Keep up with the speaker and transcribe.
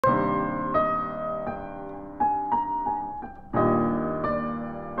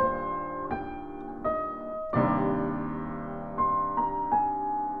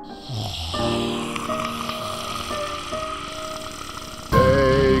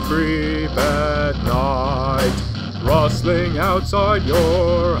creep at night, rustling outside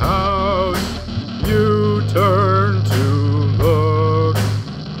your house. You turn to look,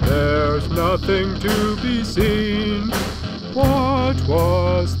 there's nothing to be seen. What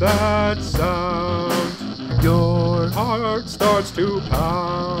was that sound? Your heart starts to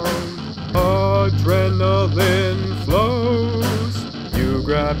pound. Adrenaline flows. You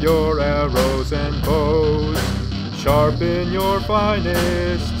grab your arrows and bows, sharpen your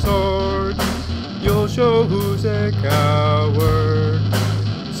finest sword. You'll show who's a coward.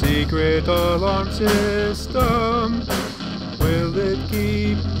 Secret alarm system, will it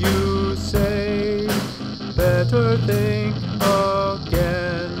keep you safe? Better think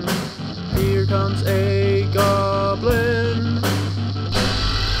again. Here comes a goblin.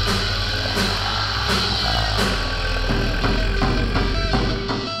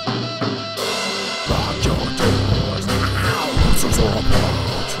 Lock your doors now. Monsters are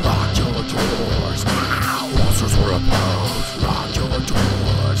about. Lock your doors now. Monsters are about. Lock your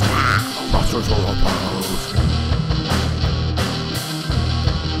doors now. Monsters are about.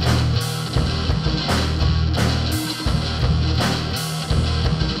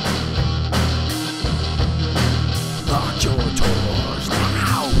 Lock your doors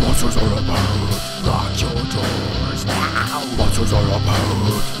now. Monsters are about. Lock your doors now. Monsters are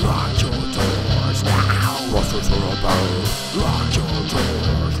about. Lock your doors now. Monsters are about. Lock your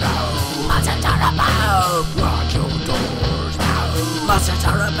doors now. Monsters are about. Lock your doors now. Monsters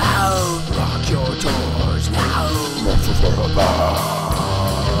are about. Lock your doors now. Monsters are about.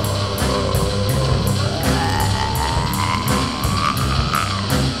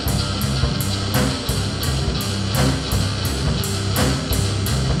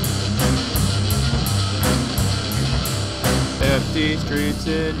 Empty streets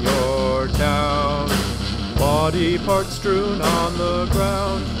in your town, body parts strewn on the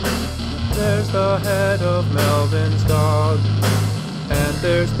ground. There's the head of Melvin's dog, and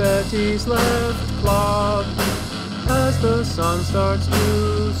there's Betty's left claw. As the sun starts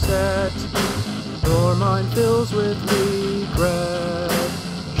to set, your mind fills with regret.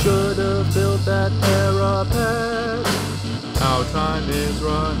 Should have built that parapet. Now time is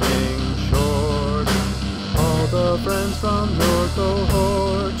running short. All the friends from your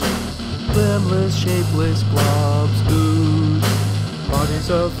cohort, limbless, shapeless blobs ooze. Bodies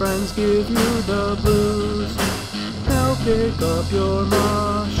of friends give you the blues. Now pick up your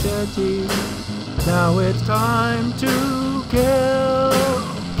machete. Now it's time to kill.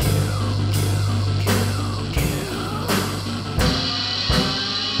 Kill, kill, kill, kill.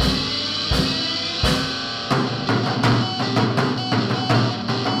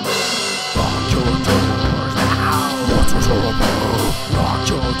 Lock your doors now. Monsters are about. Lock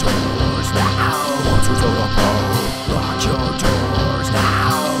your doors now. Monsters are about. Lock your doors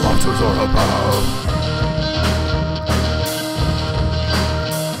now. Monsters are about.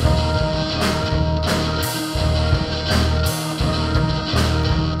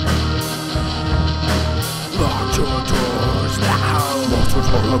 Lock your doors now. Monsters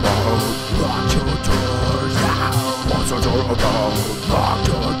are about. Lock your doors now. Monsters are about. Lock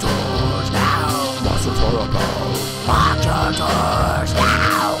your doors now. Monsters are about. Lock your doors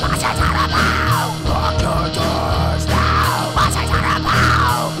now. Monsters are about. Lock your doors now. Monsters are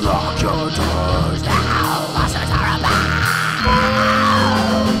about. Lock your doors now. Monsters are about.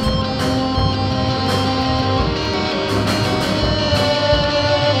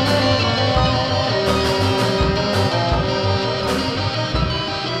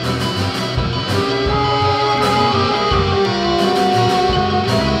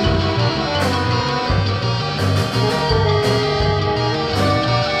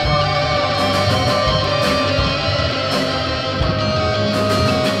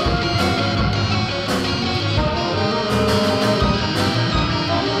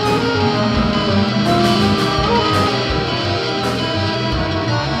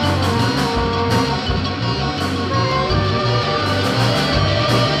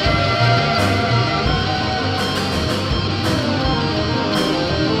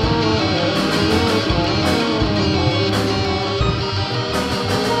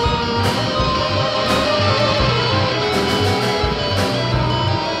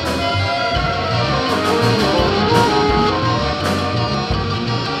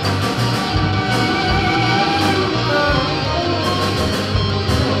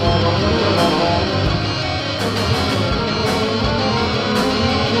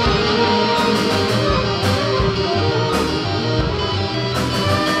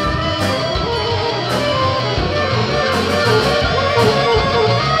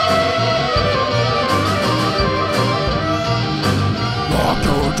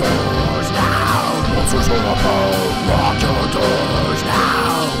 your doors now. Monsters are about. Lock your doors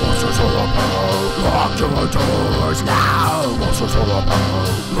now. Monsters are about. Lock your doors now. Monsters are about.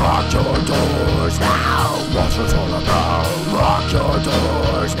 Lock your doors now. Monsters are about. Lock your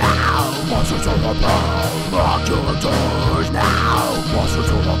doors now. Monsters are about. Lock your doors now. Monsters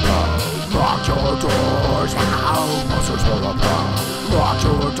are about. Lock your doors now. Monsters are about. Lock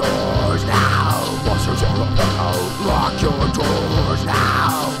your doors now. Monsters are about. Lock your doors.